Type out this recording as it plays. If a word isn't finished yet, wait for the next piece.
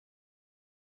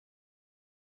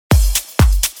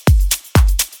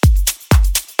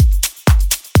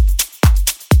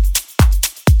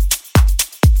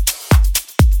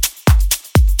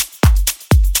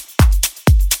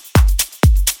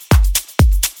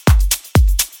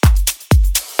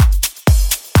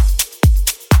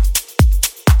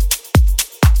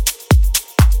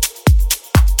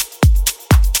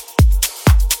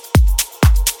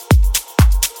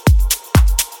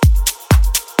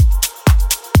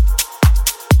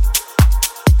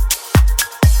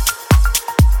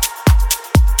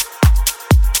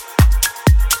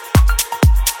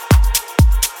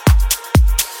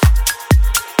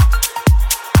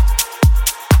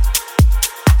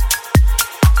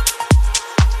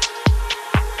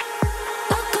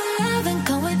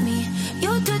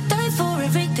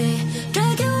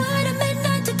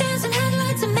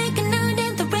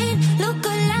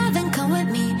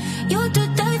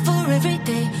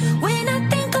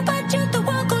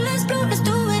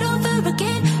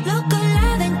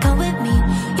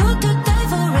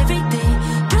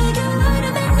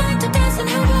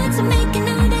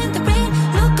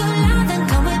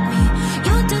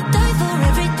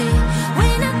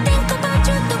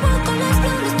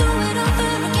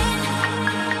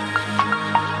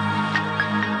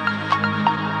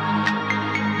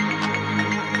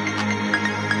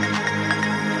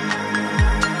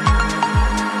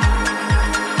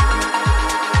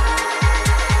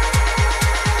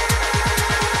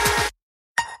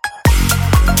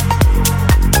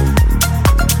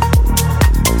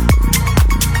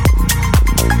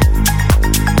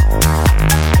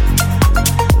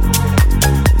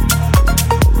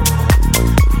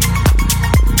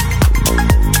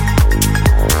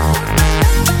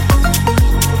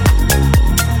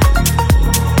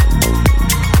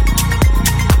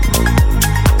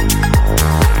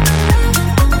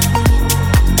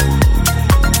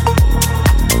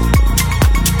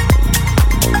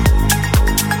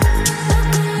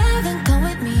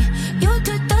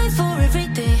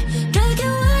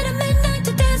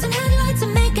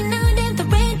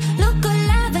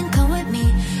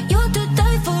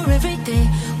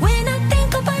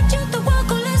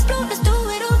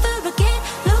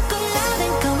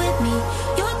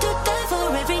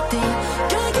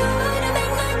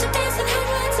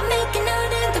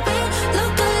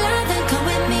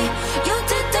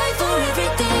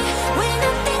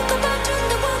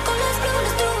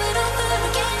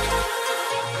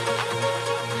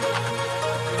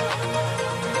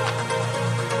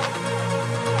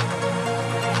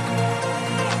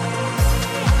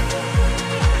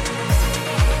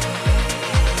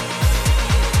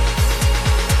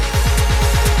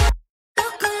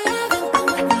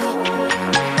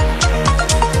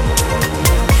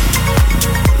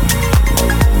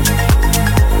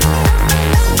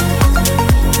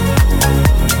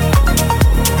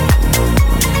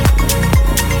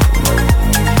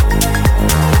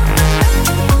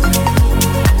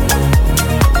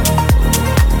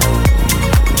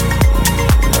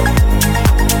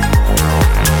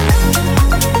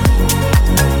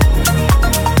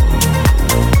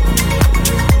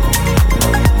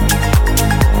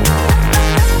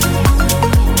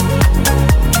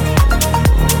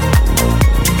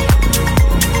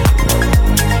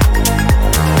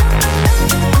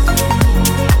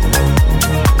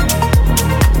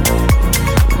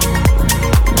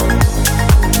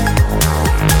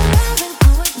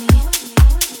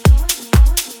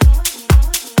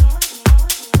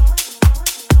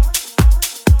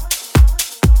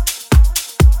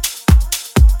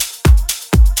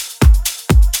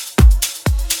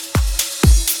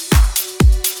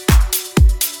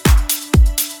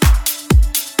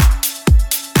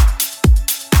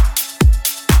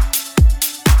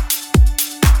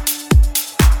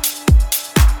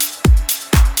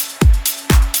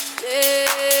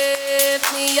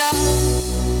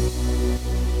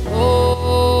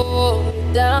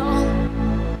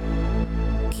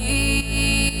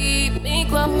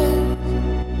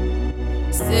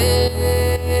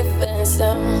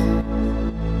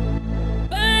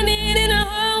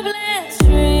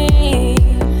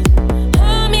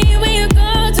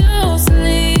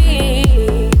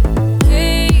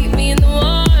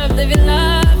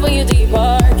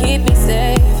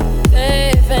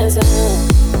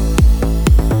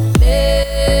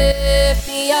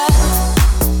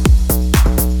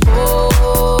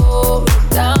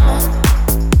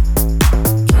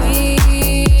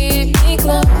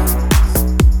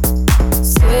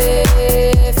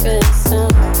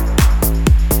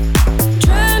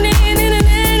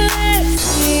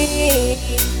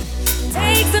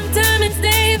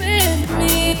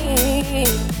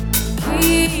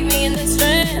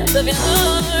of your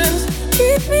arms.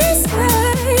 Keep me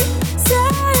safe,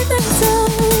 safe and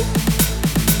sound.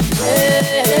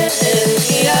 Let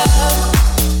me up,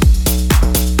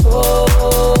 go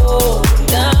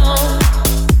down.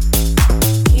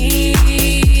 Keep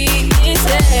me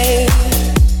safe,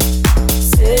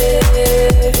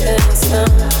 safe and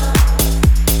sound.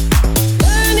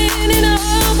 Burning in a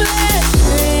hopeless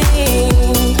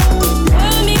dream.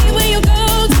 Call me when you go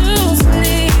to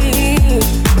sleep.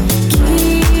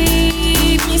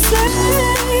 Keep me safe.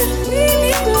 We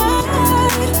need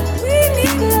light. We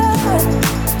need love.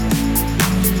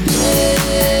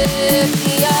 Lift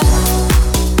me up.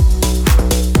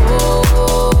 Go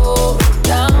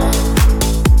down.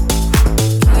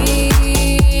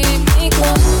 Keep me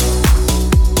close.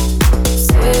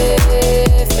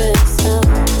 Safe and sound.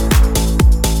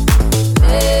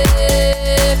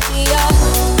 Lift me up.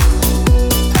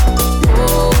 Go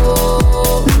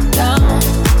down.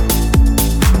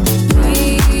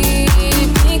 Keep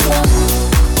me close.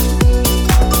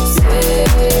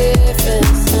 Safe and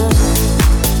sound.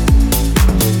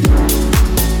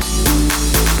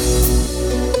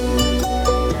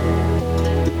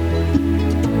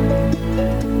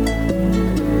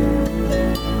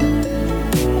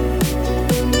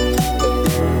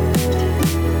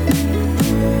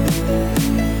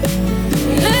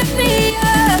 Lift me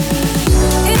up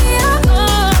in your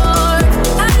arms.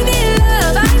 I need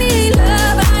love, I need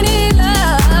love, I need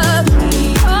love.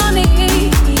 Call me,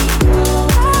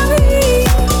 call me,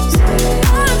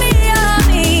 call me, call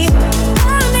me,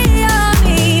 call me, call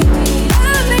me,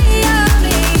 call me,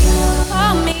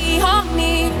 call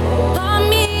me, call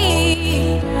me,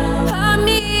 call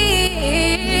me.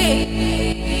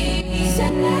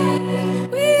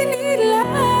 We need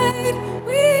light,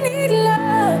 we need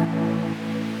love.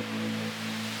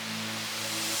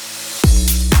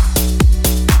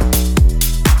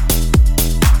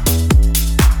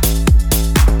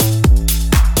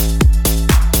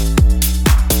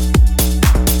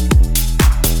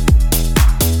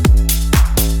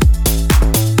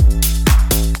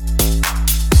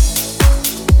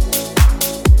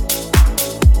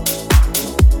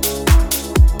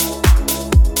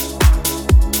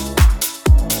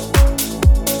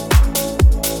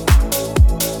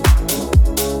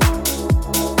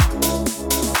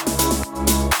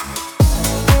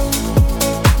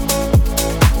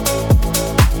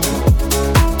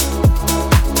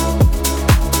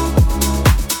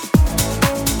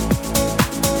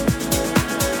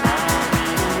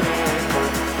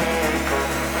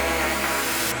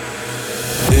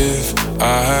 If I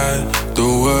had the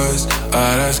words,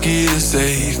 I'd ask you to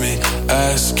save me,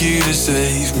 ask you to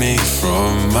save me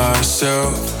from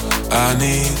myself. I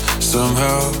need some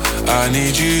help, I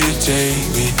need you to take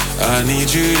me, I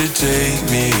need you to take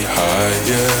me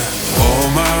higher.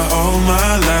 All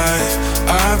my life,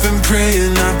 I've been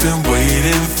praying, I've been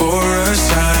waiting for a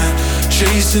sign.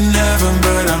 Chasing heaven,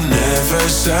 but I'm never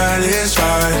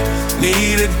satisfied.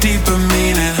 Need a deeper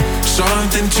meaning,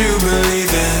 something to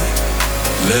believe in.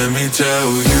 Let me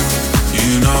tell you,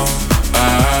 you know,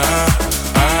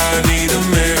 I need a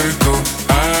miracle,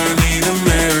 I need a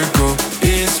miracle.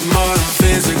 It's more than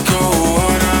physical,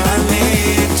 what I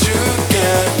need to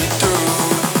get me through.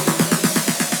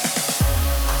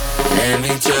 Let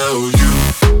me tell you.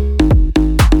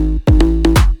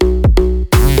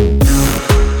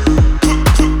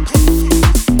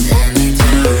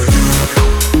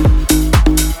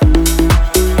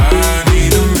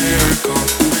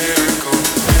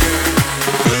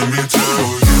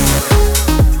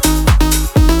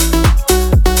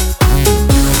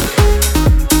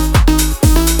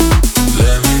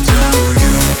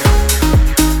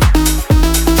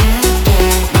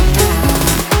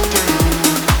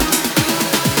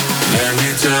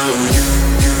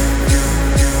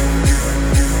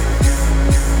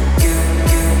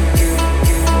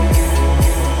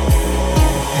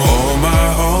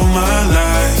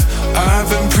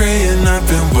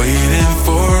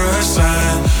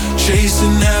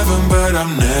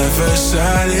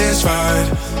 Satisfied,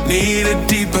 need a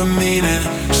deeper meaning,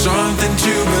 something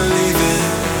to believe in.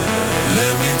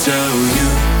 Let me tell you,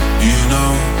 you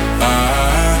know,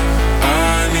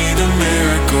 I need a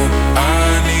miracle,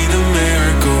 I need a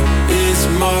miracle. It's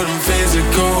more than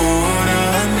physical, what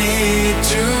I need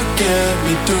to get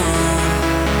me through.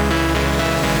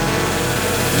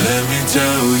 Let me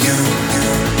tell you.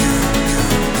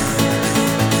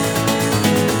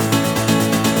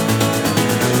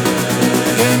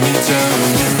 Let me tell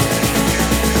you,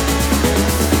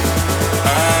 I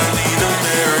need a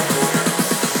miracle.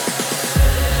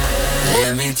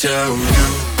 Let me tell you.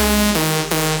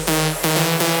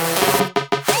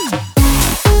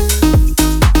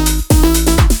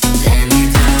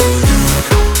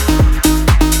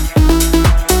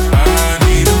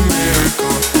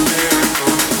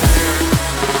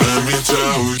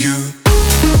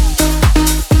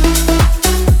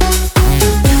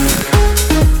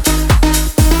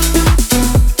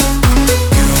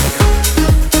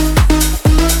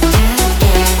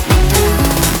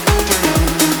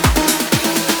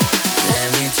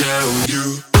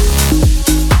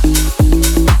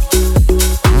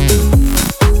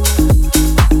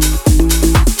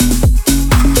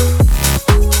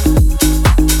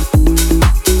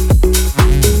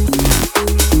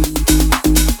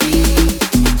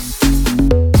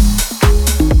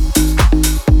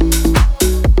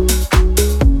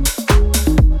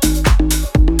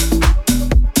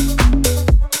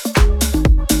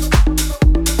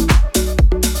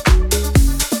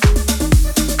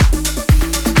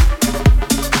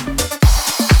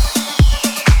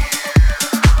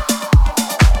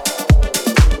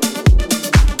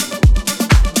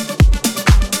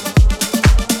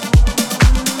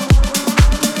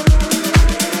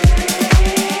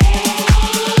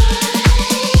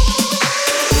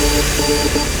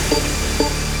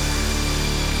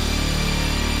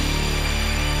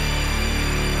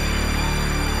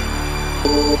 My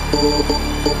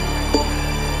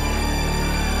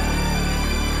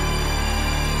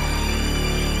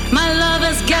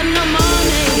lover's got no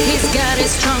money, he's got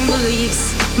his strong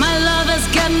beliefs. My lover's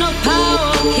got no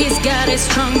power, he's got his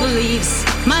strong beliefs.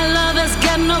 My lover's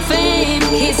got no fame,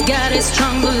 he's got his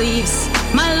strong beliefs.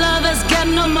 My lover's got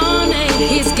no money,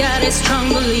 he's got his strong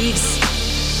beliefs.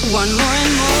 Want more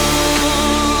and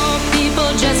more,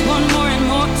 people just want more and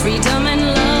more freedom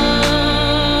and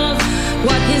love.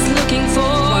 What he's looking for,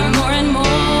 want more and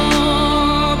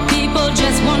more, people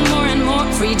just want more and more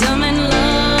freedom and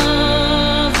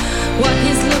love. What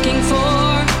he's looking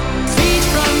for, freed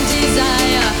from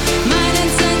desire, mind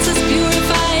and senses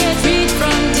purify it, freed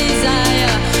from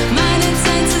desire, mind and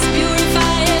senses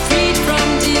purify it, freed from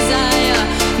desire,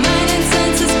 mind and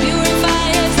senses purify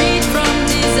it, freed from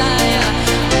desire.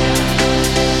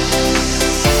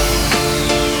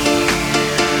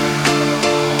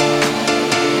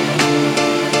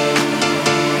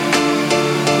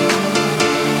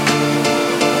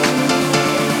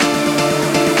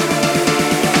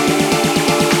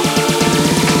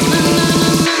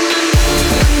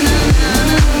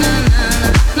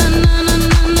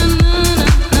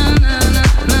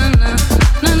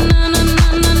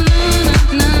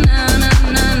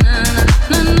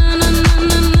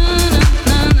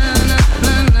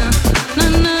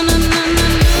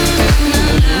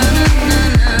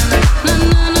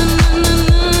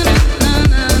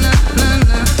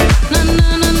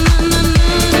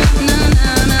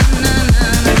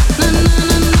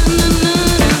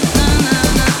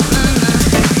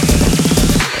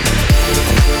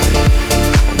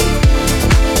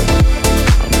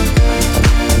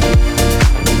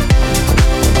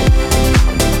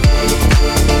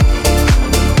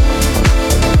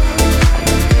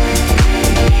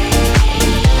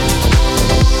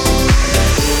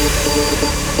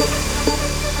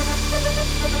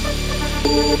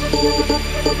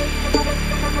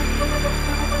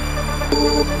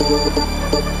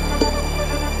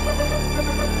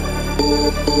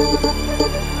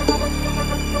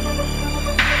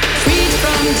 Freed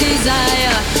from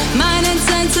desire, mind and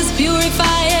senses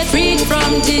purify it, freed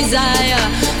from desire,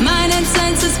 mind and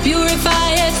senses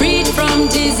purify it, freed from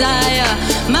desire,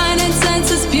 mind and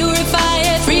senses purify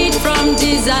it, freed from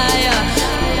desire.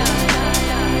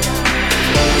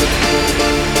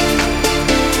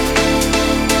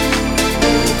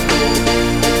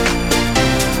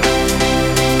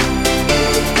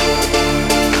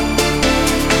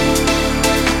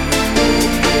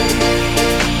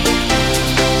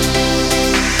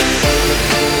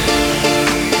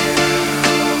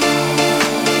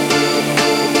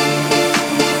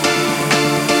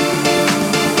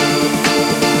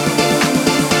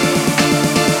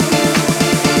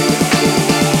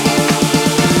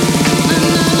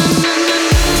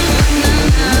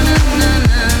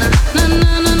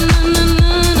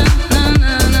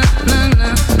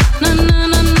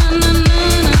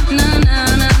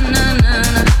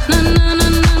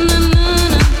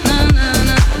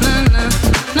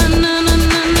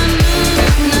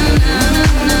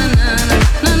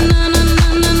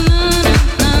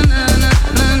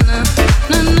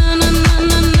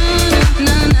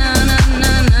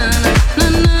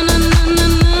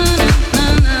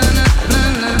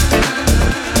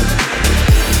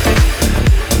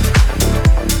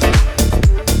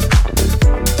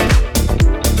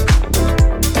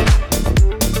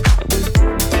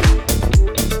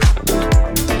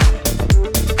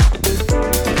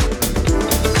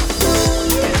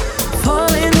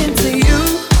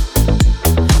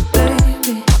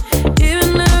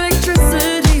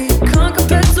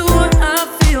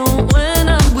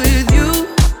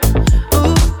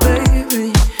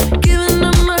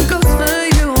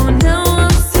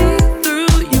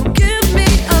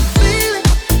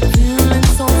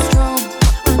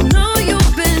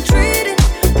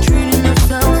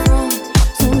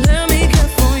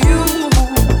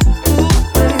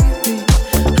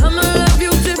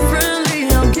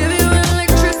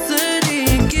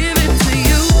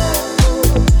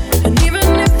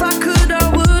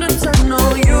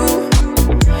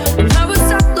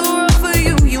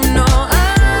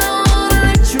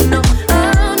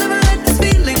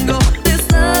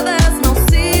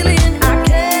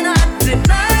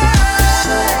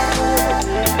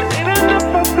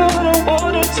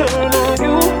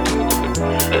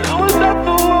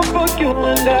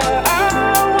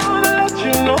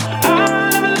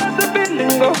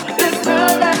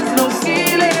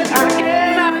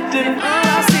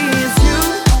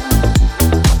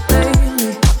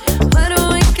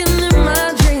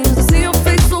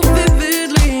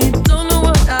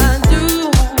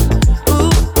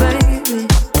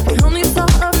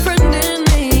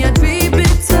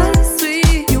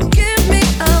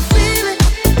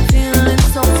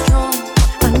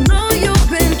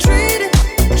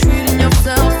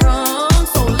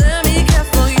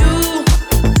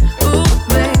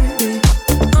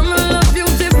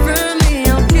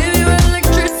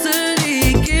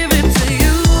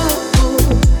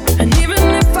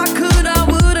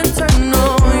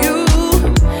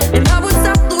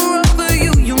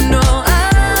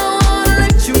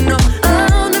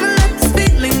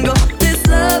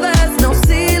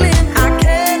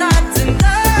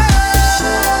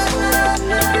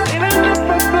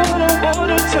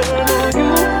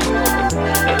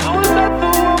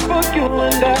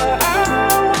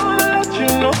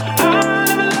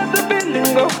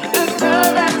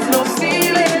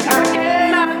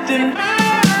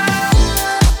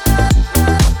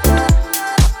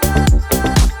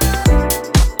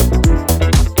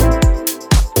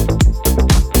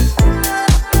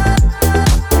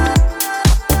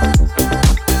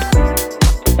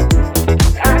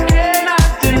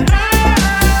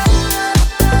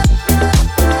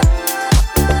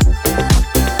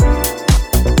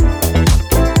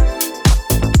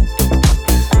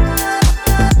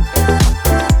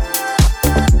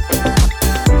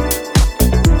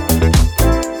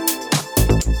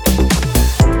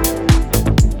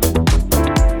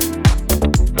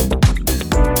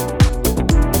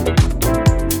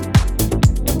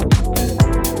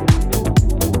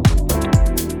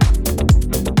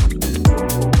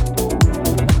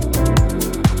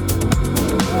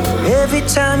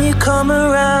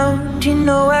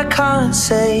 I can't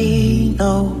say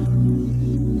no.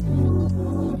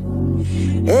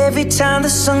 Every time the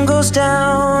sun goes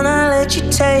down, I let you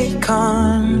take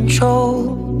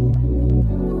control.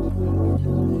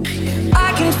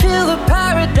 I can feel the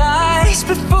paradise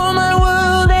before my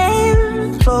world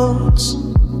implodes.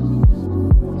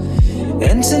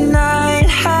 And tonight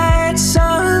had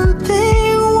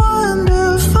something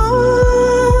wonderful.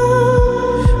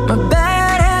 My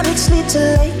bad habits lead to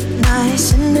late nights,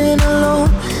 sitting alone,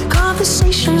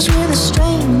 conversations with a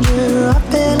stranger I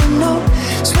barely know.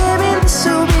 Swearing this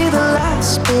will be the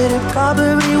last, but it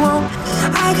probably won't.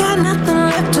 I got nothing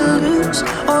left to lose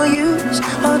or use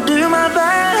or do. My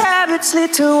bad habits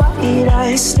lead to white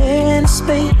eyes stare into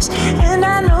space, and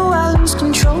I know I lose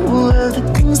control of the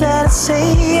things that I say.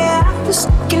 Yeah, I was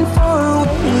looking for a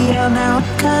way out, now I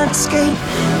can't escape.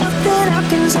 Nothing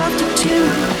happens after two.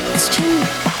 It's true,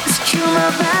 it's true.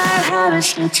 My bad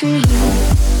habits lead to you.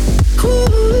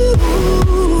 Ooh.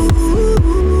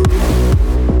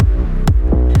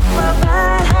 My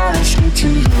bad habits lead to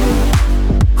you.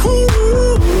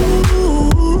 Ooh.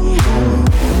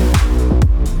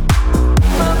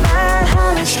 My bad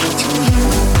habits lead to you.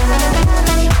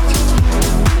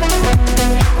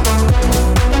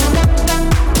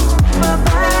 My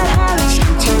bad habits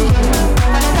lead to you.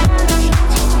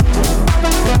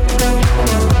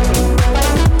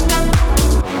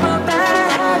 My bad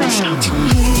habits lead to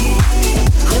you.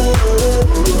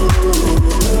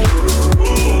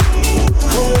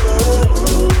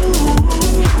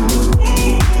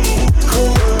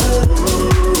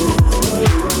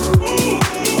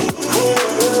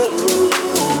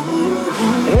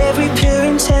 Every pure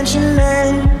intention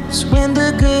ends when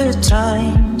the good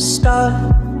times start.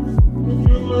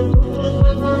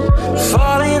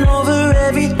 Falling over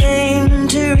everything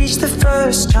to reach the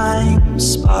first time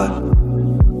spot.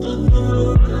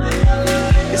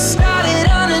 It started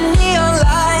under neon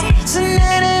lights and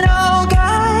then it all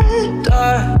got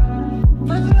dark.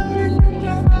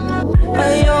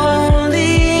 I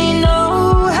only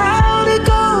know how to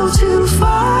go too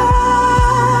far.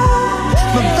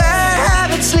 My bad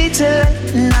habits lead to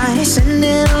late nights and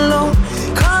then alone,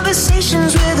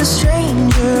 conversations with a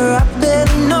stranger I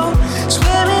barely know.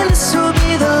 Swearing this will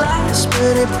be the last,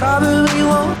 but it probably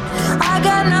won't. I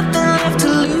got nothing left to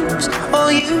lose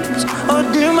or use or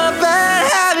do. My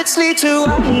bad habits lead to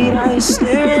white eyes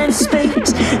stare into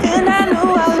space, and I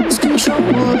know I lose control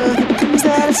of the things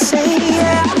that I say.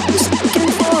 Yeah, I was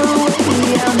looking for a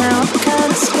way out, now I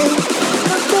can't escape.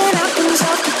 Nothing happens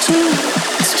after two.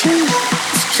 It's true,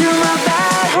 it's true. My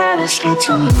bad habits lead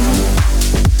to you.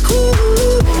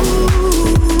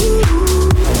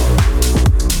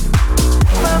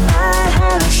 My bad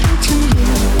habits lead to you.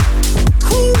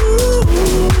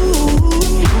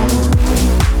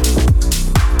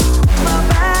 My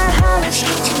bad habits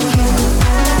lead to you.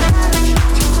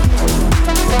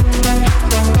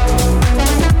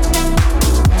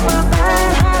 My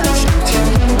bad habits lead to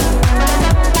you.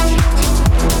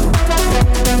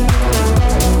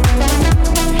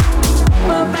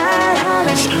 My bad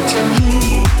habits lead to you.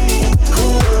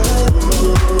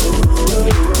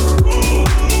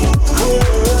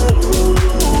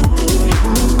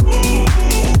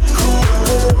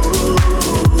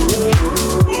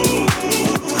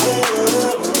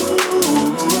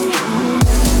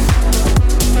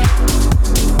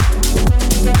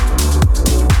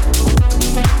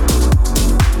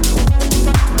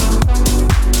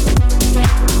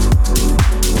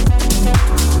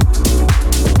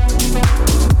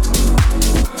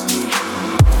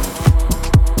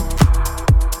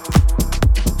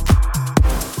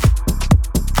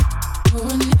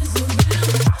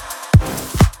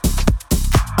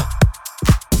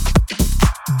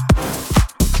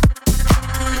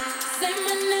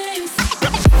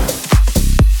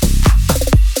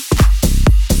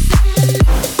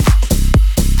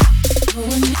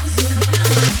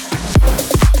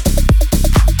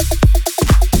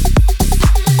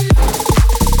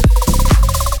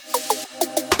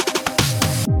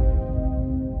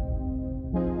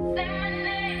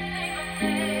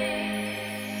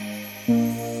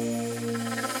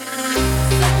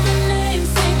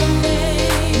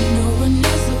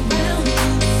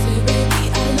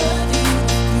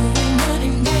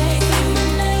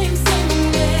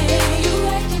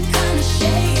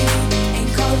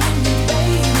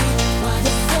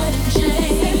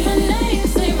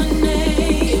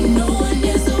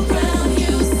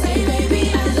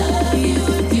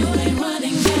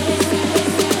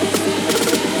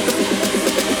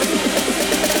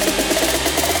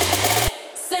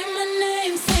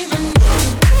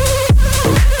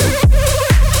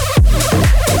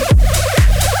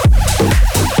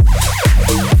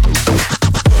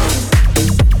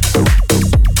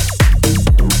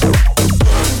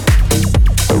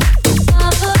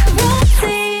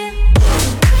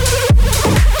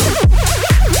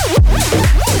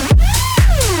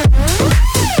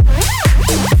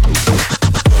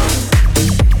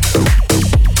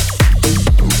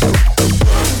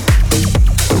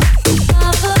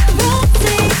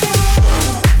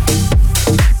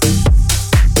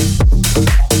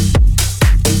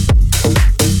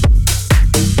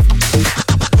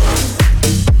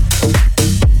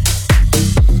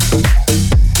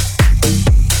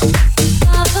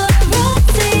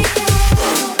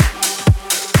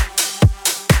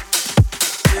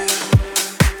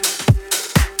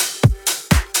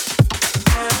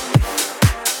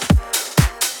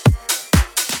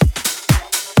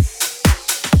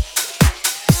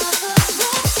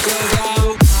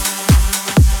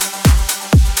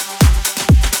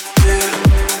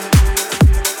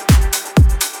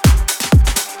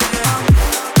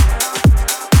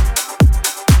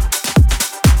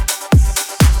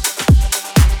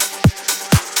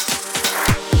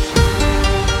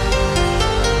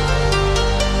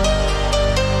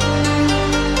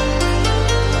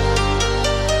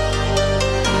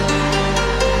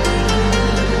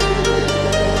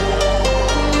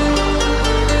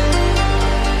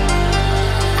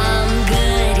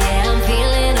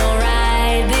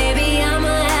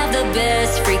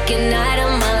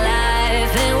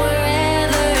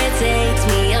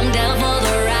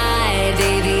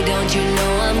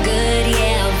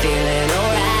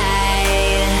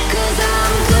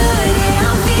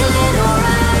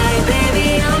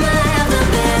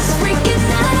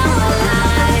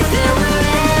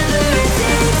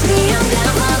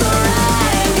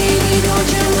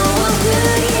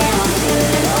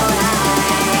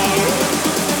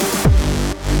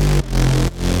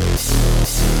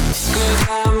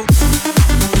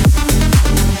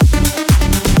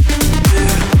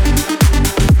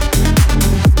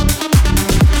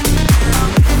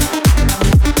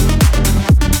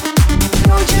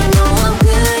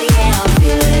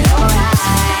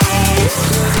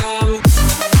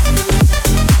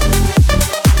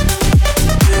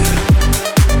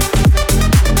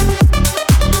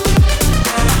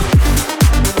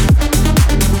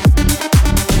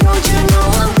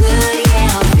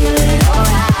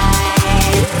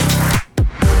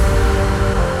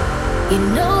 You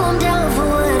know I'm down for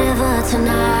whatever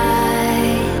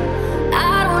tonight.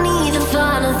 I don't need the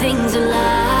final things in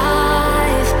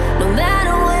life. No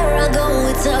matter where I go,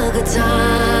 it's a good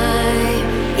time.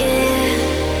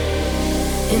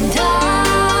 Yeah. And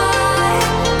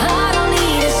I don't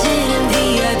need to sit in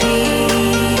VIP.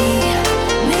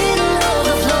 Middle of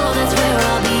the floor, that's where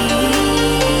I'll be.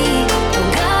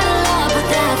 Don't got a lot, but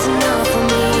that's enough for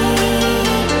me.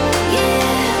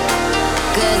 Yeah.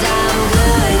 'Cause I'm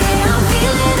good, yeah, I'm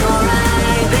feeling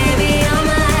alright. Baby,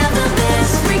 I'ma have the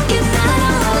best freaking night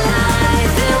of my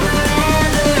life. And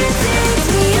wherever it takes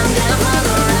me, I'm down for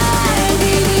the ride.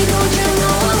 Baby, don't you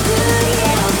know I'm good,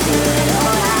 yeah, I'm feeling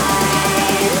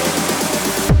alright.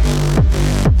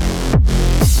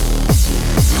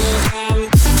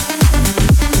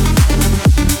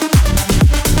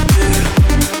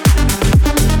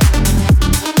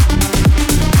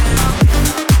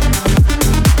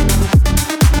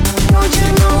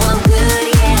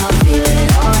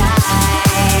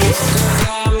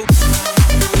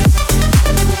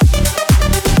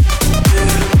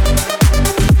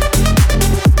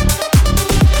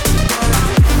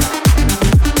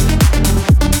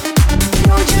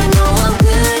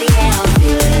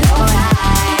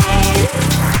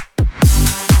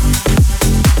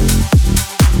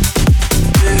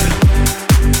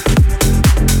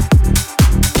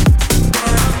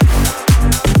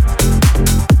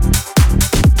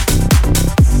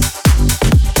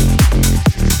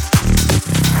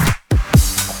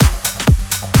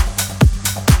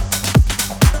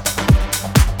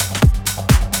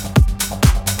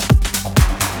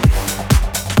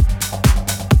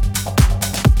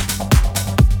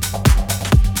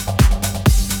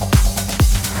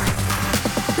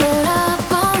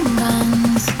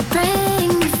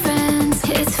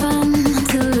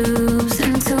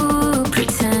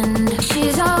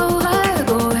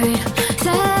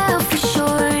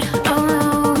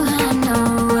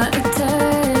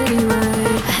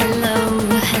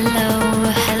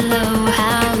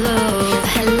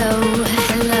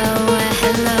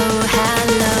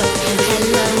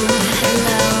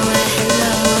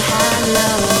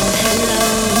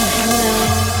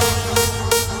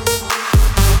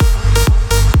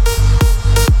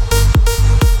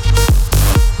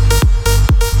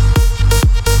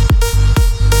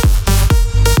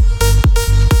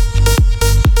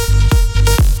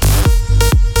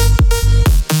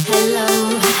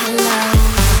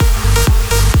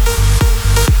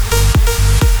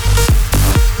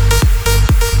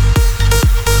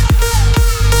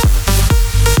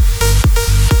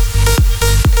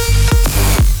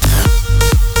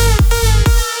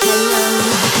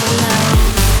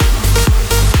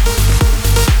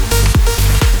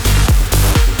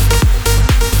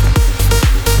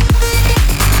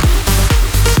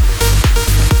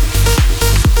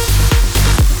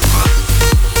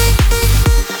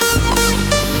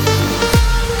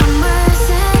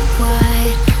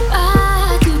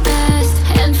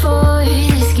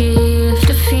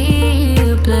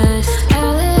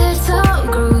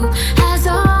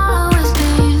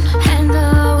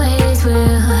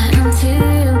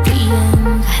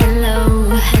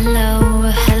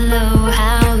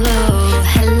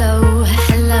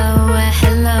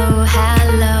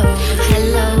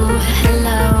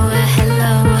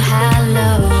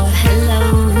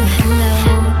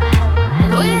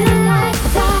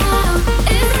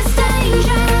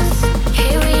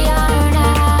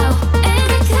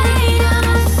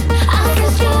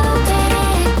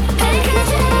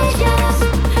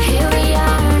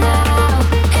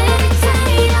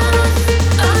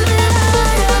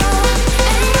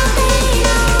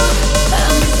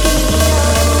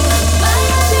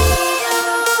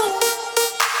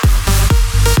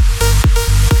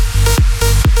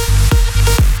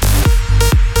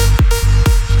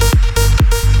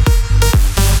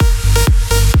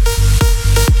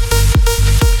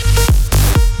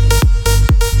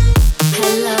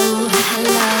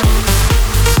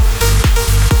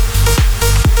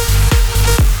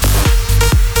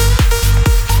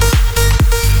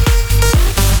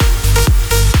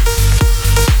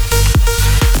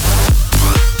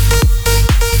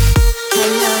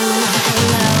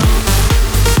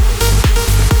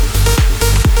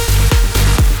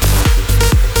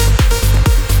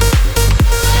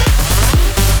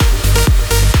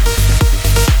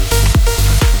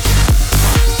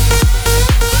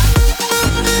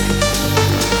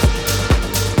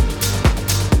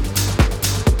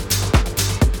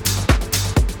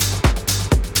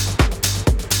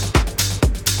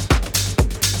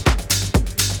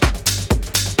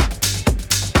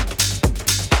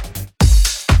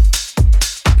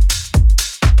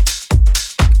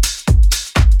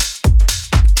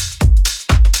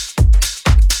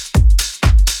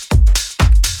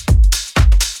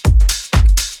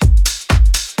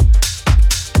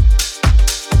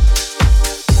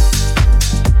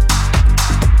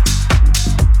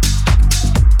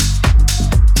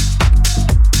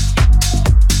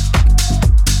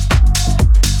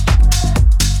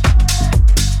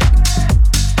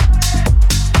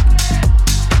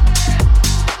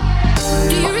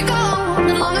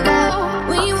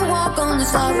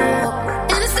 sorrow.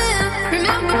 Innocent,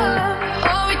 remember,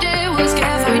 all we did was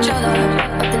care for each other.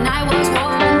 But the night was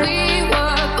warm, we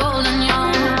were bold and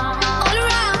young. All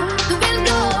around, the wind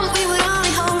blows, we would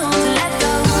only hold on to let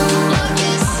go.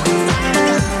 Marcus, fire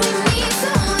gun, we need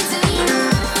someone to lean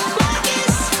on.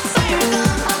 Marcus, fire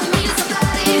gun, all we need is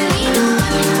somebody to lean on.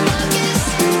 Marcus,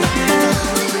 fire gun,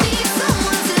 we need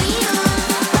someone to lean on.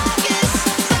 Marcus,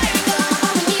 fire gun,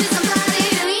 all we need is somebody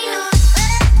to lean on.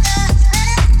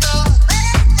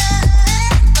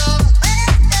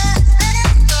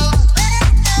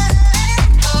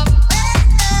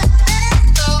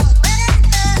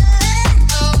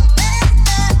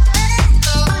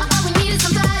 All we need is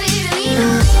somebody to lean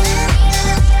on.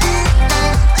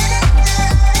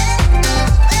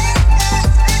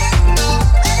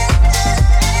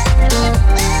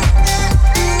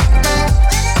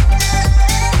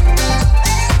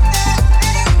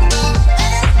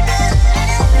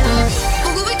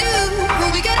 What will we do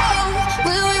when we get old?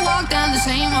 Will we walk down the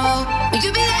same road? Will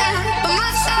you be there by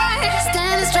my side?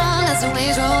 Standing strong as the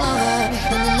waves roll over.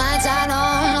 When the nights are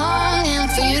long, longing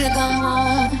for you to come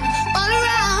home. All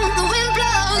around, the wind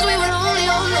blows, we would only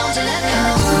hold on to let go.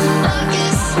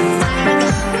 Marcus, fire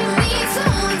gun, we need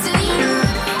someone to lean on.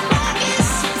 Marcus,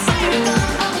 fire gun,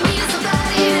 all we need is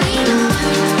somebody to lean on.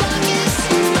 Marcus,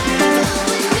 fire gun,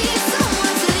 we need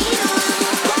someone to lean on.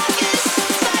 Marcus,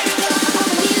 fire gun, all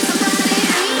we need is somebody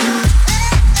to lean on.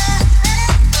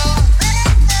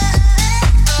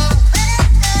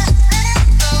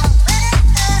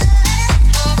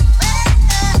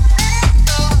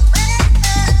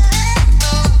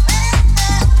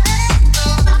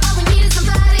 All we need is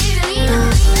somebody to lean on. All we need is somebody to lean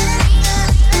on.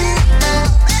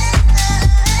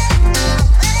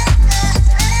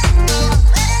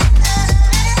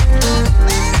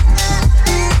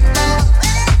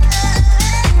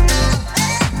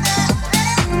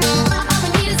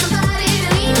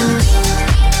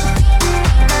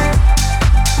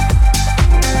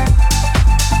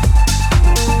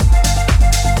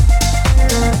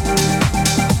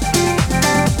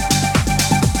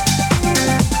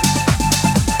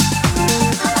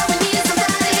 All we need is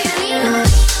somebody to lean on.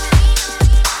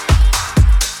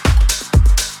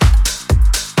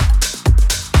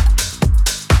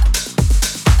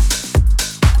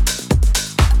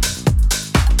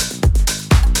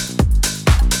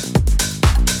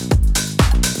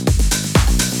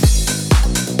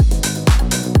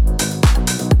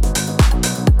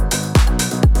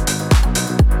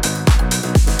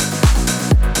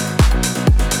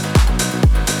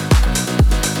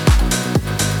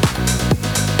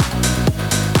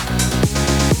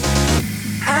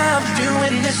 I'm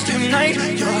doing this tonight.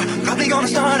 You're probably gonna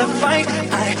start a fight.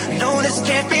 I know this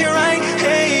can't be right.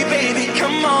 Hey, baby,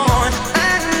 come on.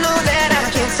 I know that I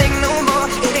can't take no more.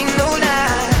 It ain't no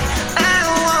lie. I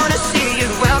wanna see you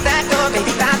out that door,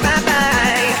 baby. Bye, bye,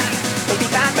 bye. Baby,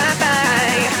 bye, bye,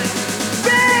 bye.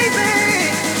 Baby,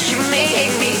 you may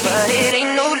hate me, but it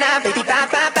ain't no lie, baby. Bye,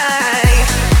 bye, bye.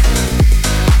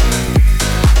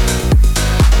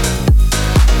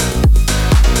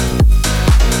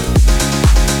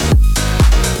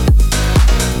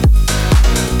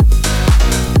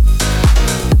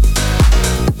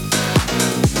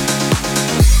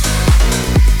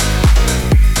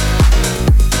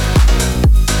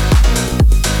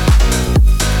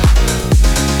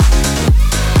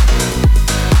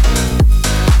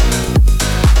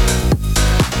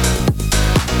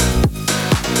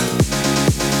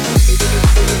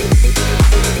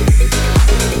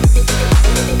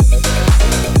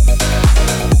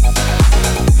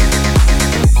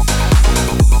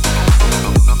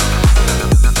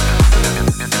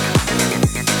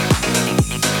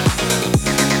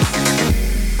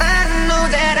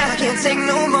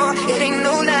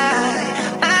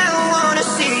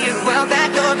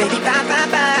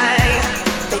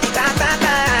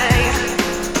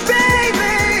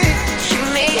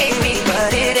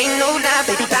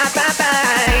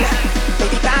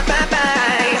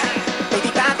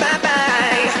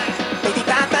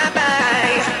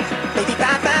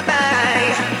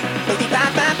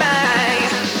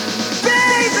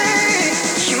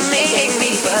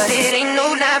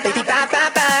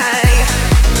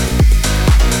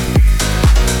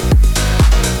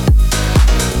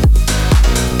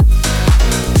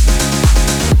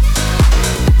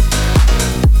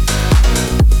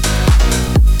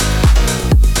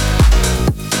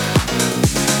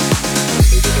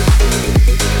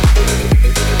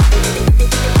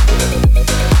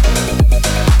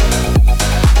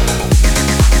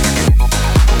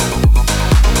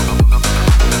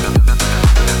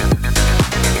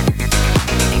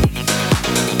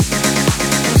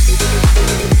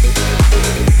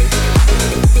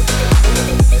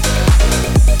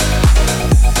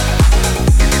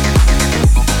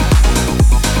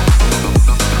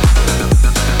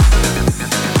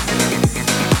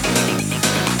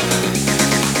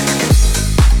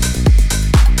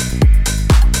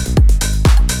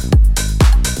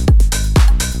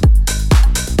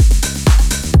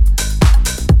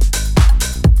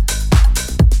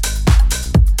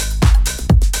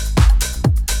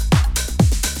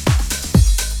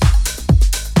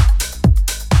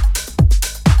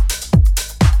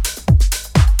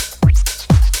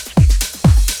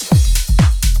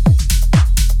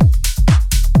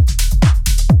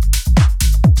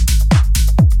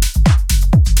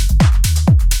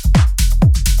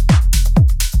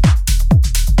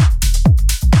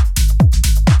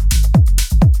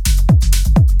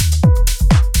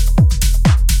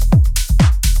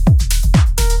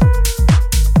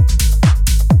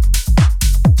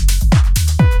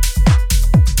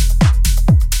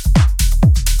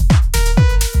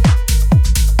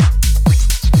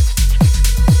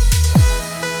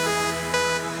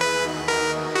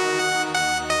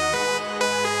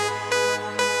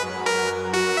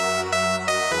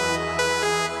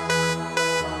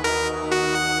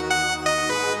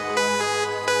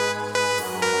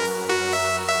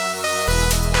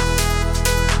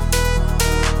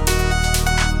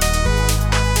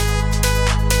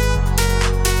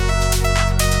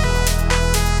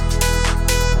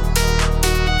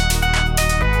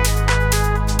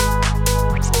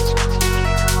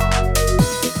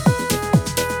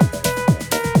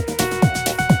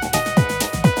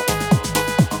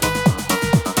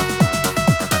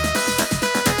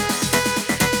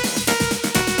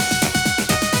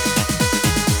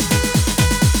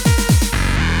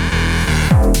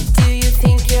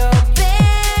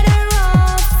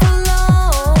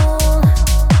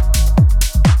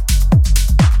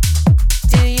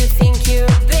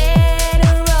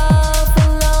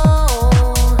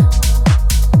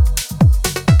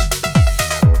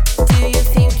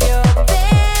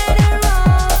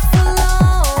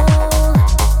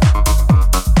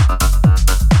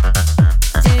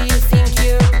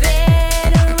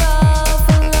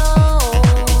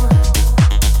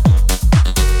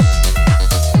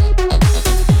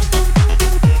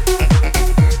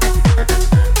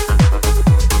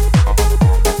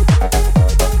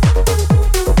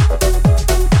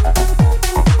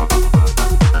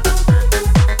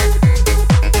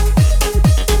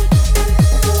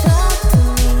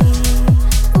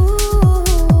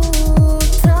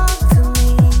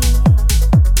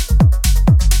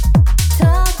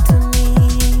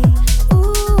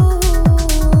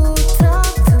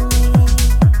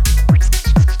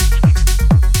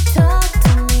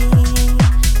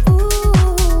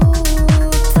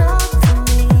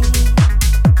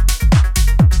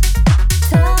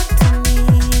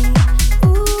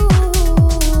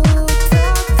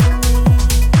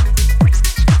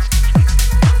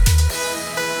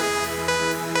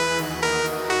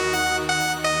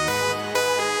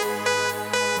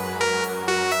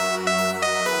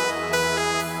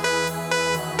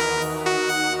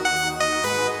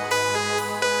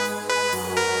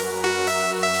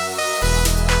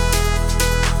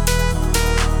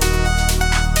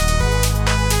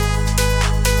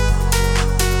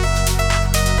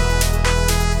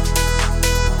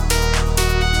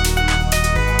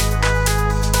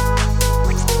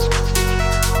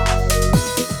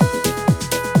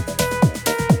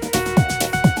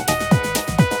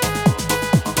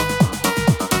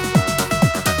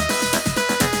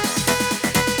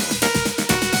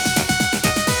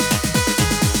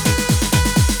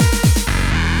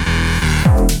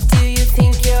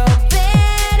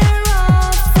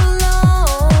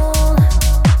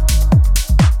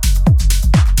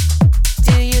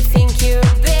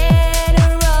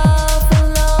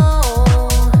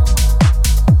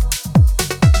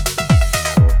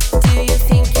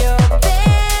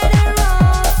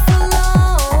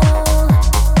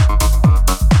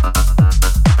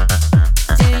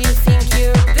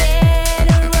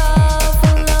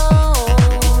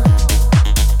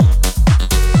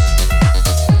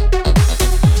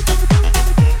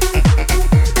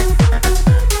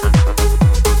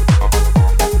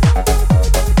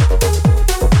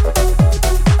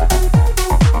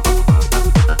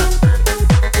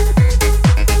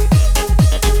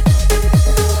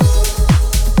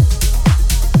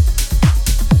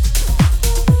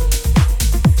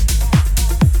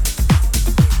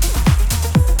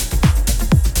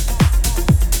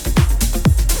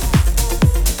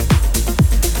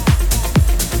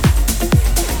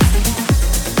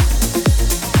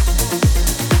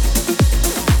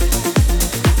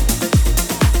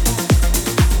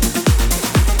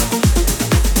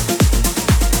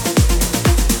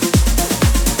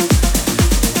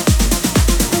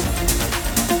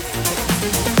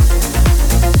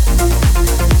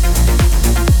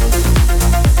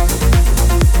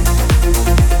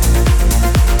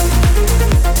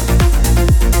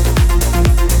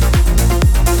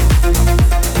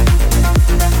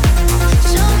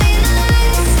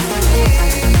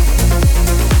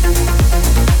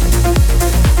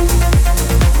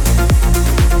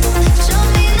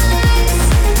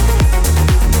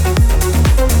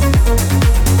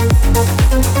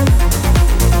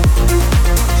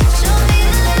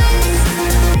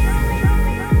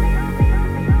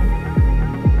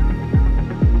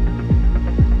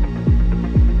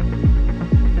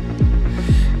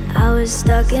 was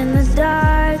stuck in the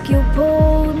dark, you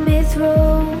pulled me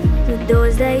through the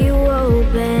doors that you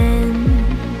opened.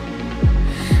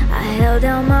 I held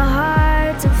out my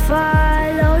heart to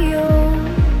follow you.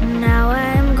 Now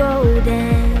I am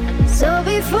golden. So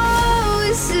before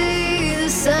we see the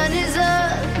sun is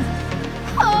up,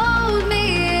 hold me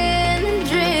in a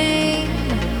dream.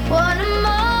 What a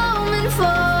moment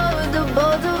for the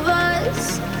both of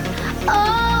us.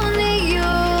 Only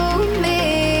you, me,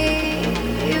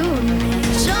 you, me.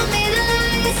 Show me the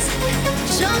lights,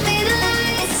 show me the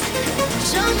lights,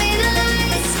 show me the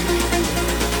lights.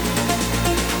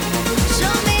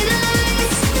 Show me the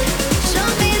lights, show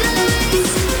me the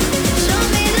lights, show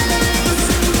me the lights.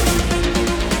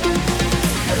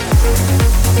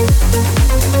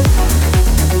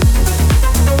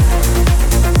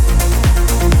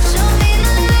 Show me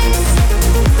the lights.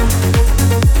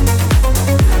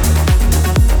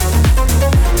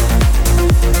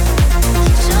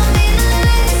 Show me the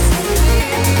lights.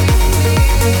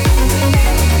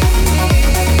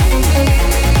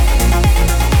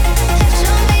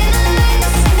 Show me the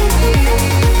lights.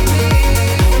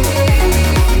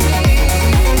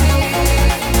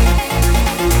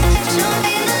 Show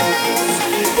me the lights.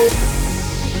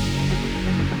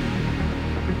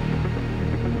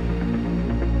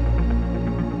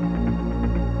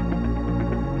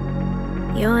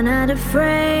 You're not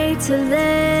afraid to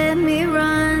let me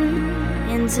run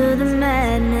into the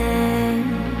madness.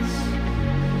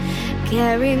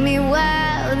 Carry me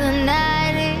while the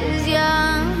night is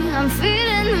young. I'm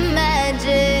feeling the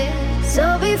magic.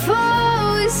 So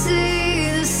before we see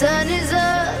the sun is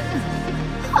up,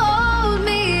 hold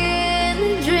me in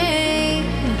a dream.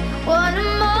 What a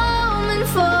moment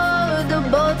for the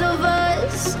both of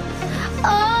us.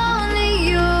 Only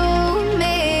you,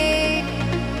 me.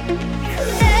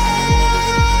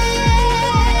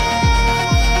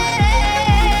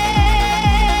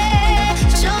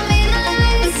 Show me the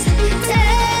lights.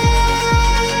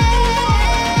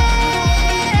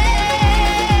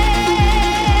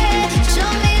 Show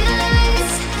me the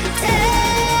lights.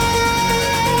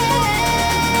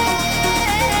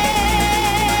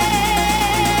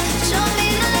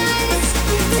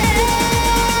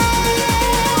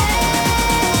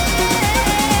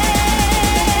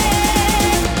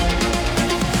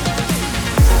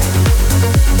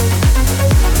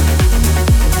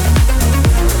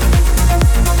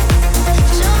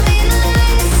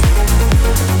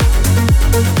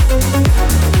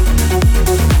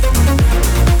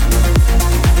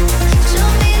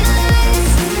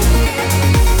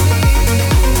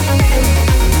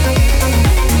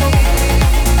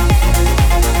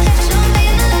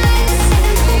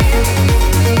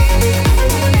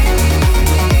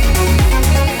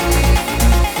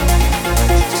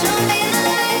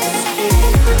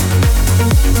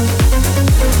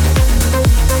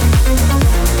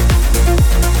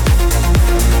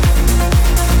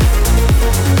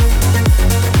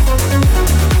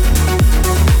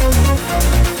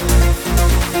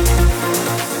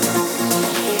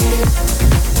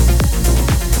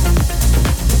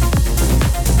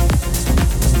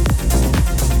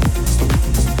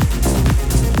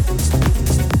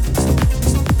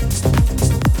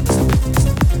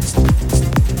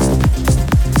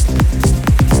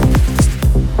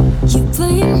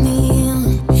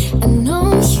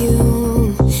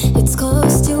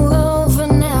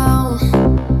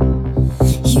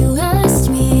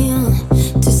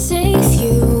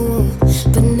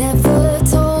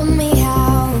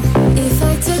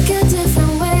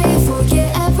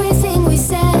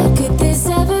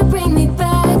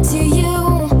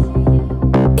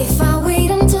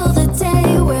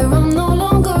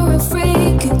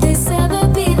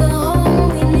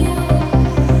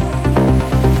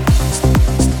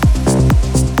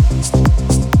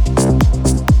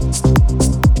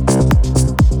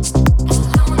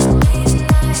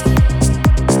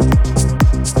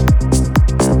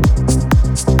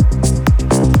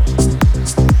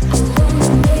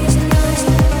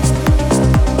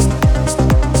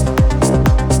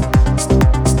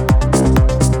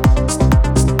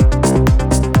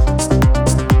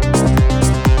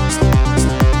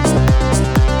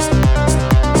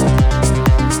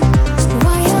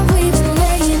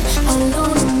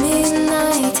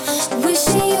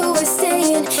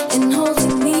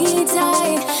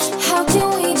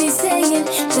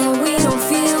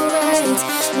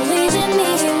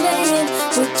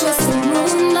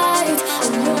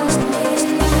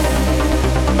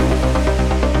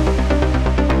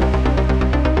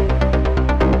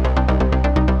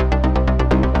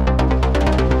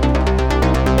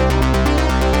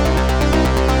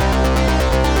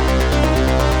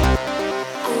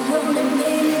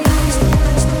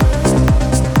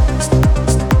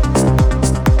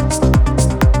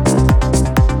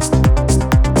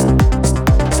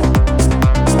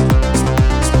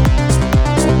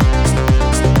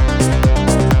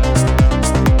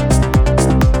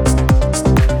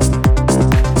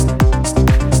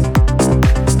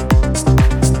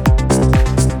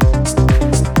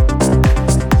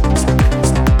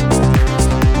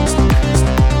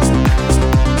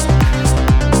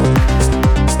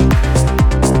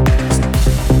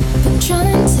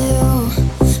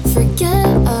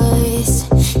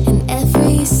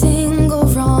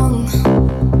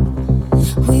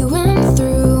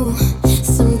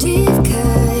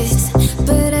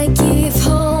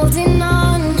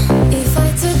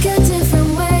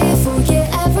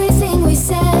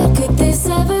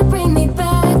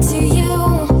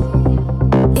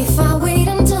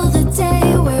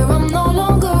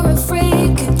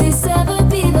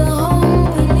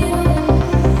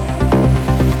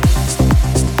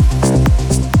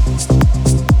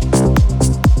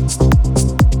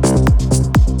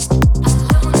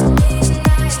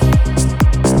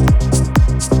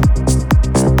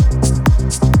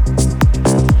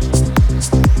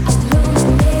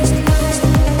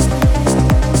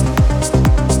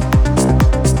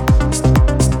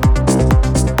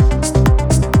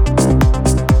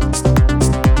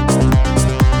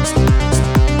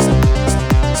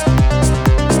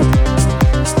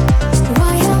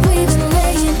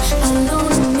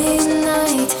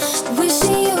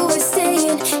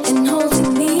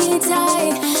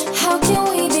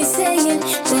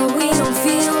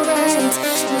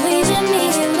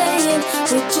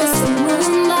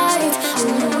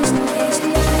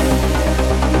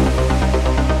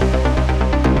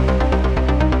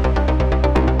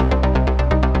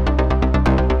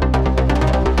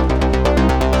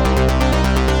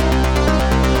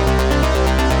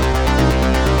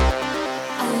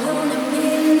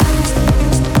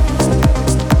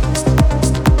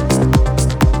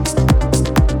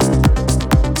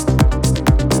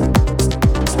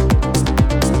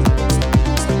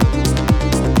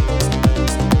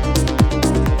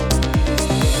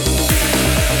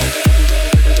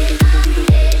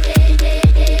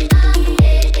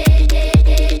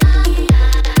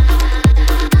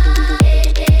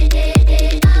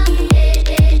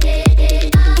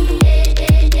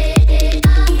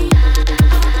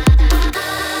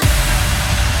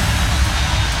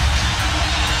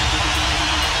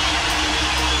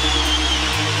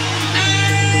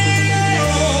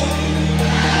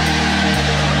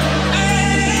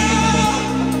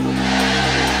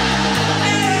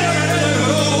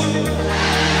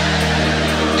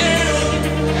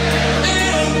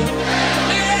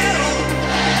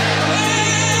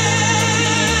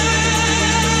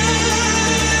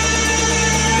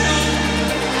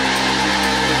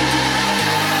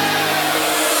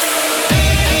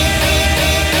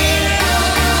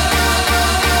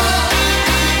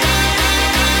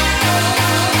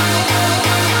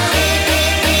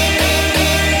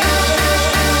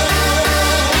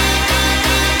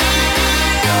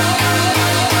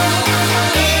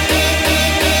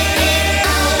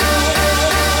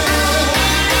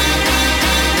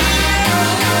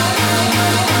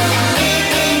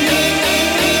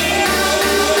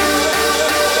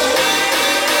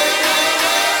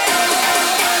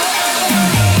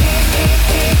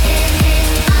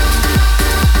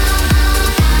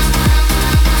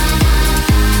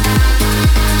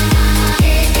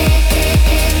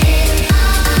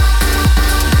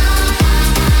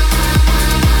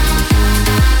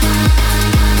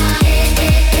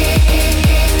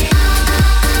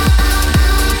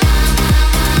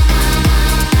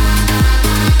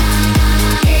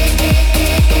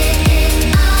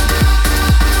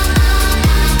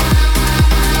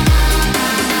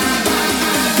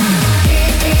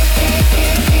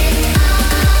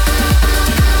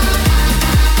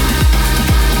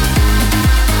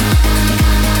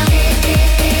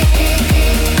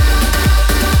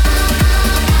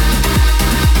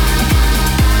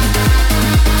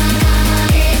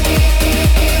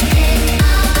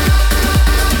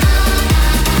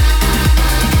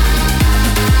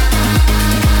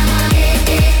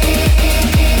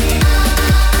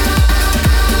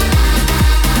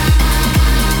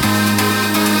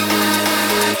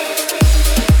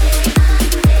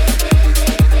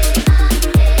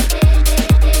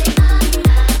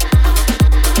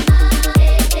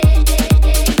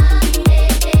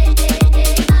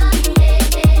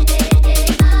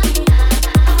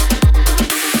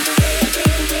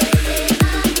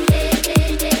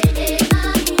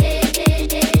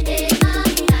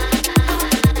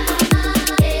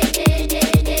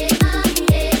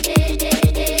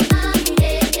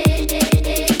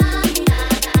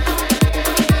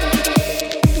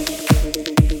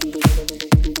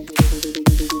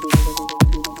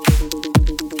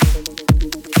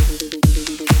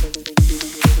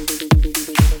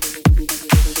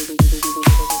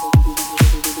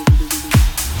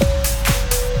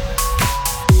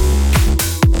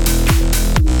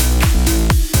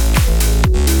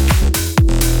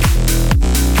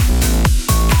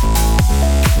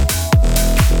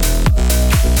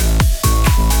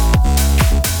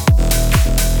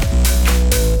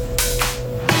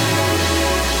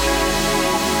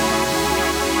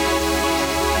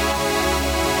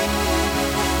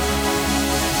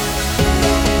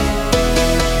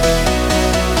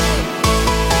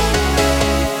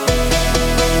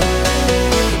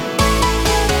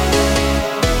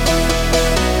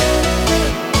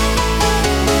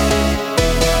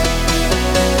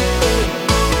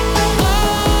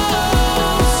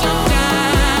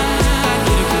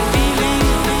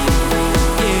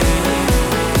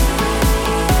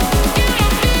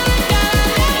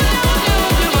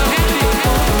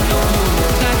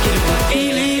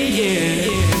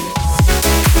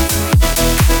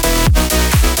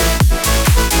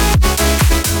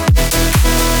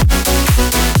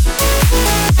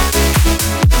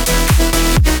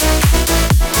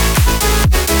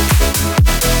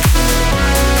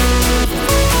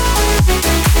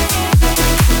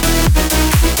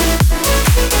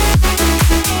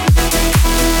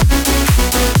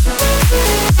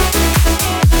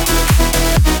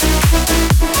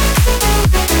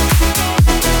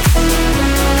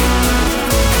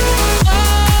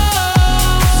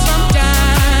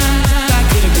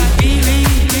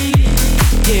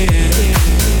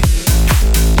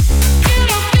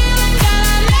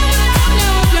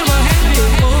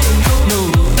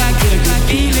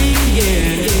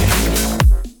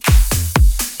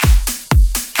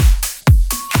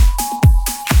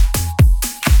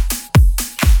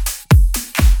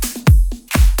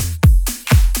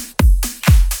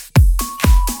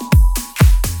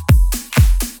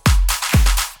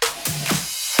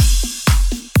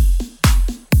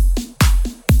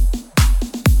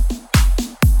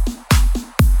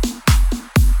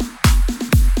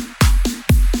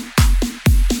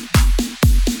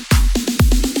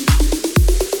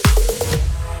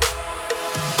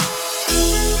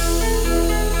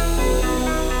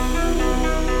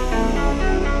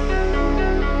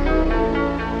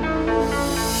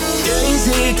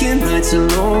 so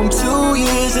long, 2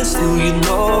 years and still you're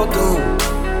not gone.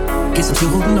 Guess I'm still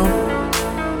holding on.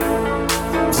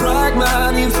 Drag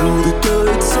my name through the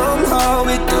dirt, somehow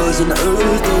it doesn't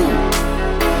hurt though.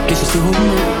 Guess you're still holding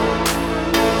on.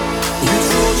 You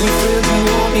told your friends you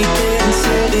want me dead and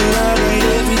said that I did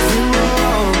everything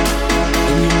wrong,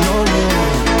 and you're not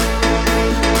wrong.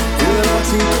 Well, I'll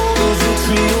take all the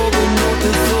victory, open up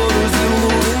the thought of you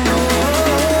moving on.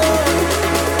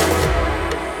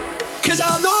 'Cause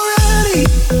I'm not ready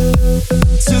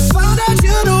to find out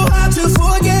you know how to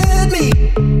forget me.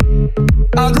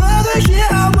 I'd rather hear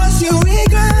how much you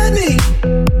regret me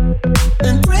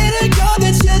and pray to God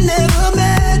that you never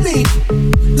met me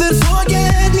than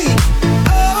forget me.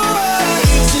 Oh, I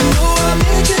hate to know I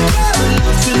make you cry,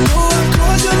 love to know I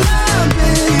cause your mind,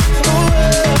 babe. Oh,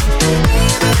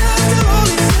 even after all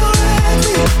you still let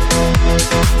me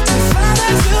to find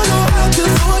out you know how to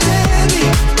forget me.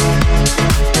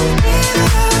 Even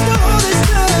after all this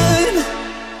time,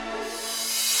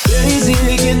 days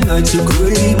aching, nights are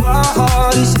gray. My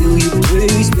heart is still your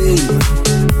place, babe.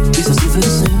 Guess I still feel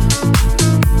the same.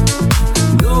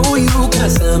 No, you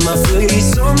can't stand my face.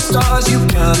 Some stars you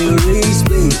can't erase,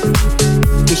 babe.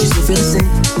 Guess you still feel the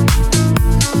same.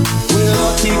 Well,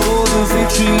 I'll take all the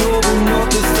victory, open up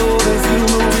the thought of you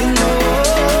moving on.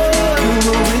 You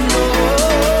moving on.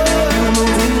 You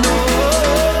moving on.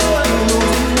 You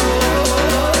moving on.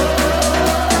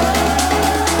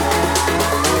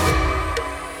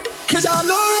 'Cause I'm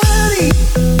not ready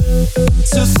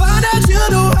to find out you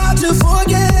know how to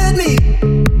forget me.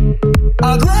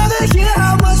 I'd rather hear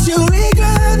how much you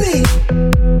regret me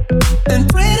and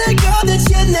pray to God that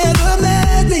you never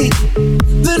met me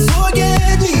than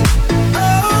forget me. Oh,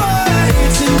 I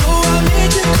hate to know I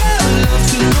made you cry, love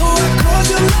to know I called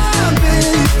your mind,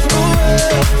 babe. Oh,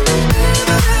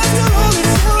 even after all you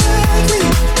still let me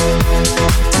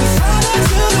to find out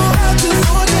you know how to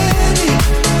forget me.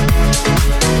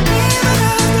 Even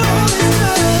after all this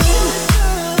time.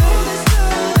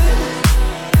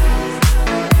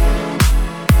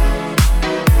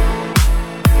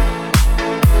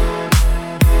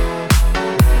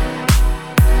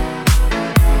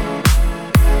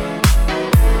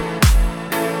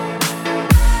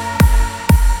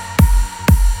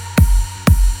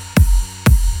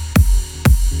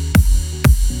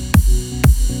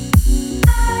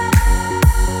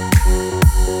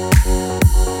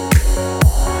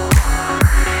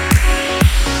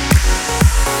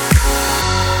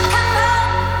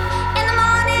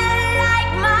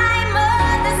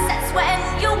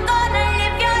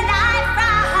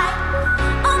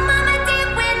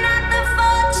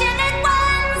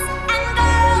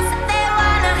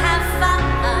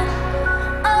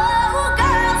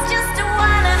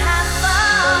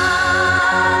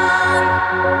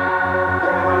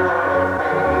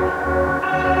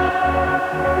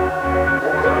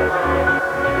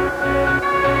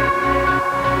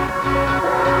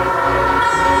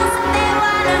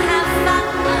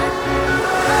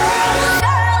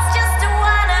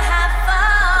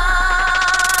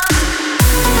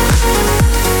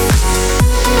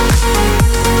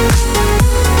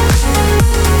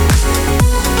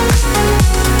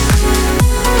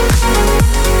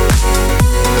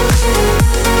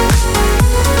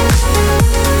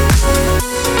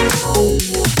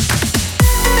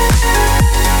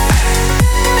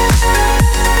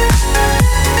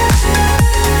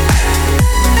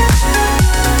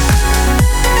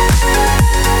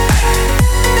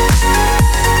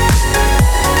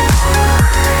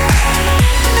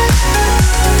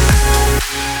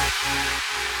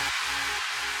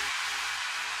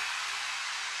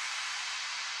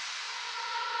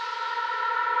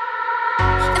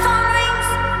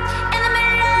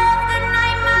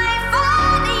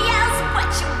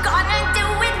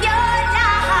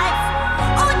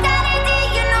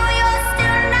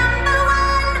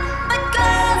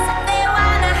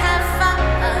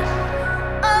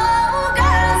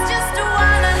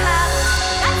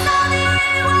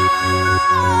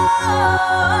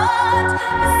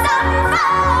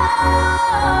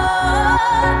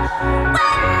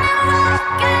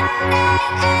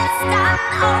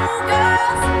 Oh,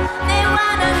 girls, they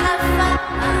wanna have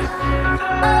fun.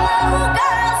 Oh,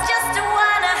 girls just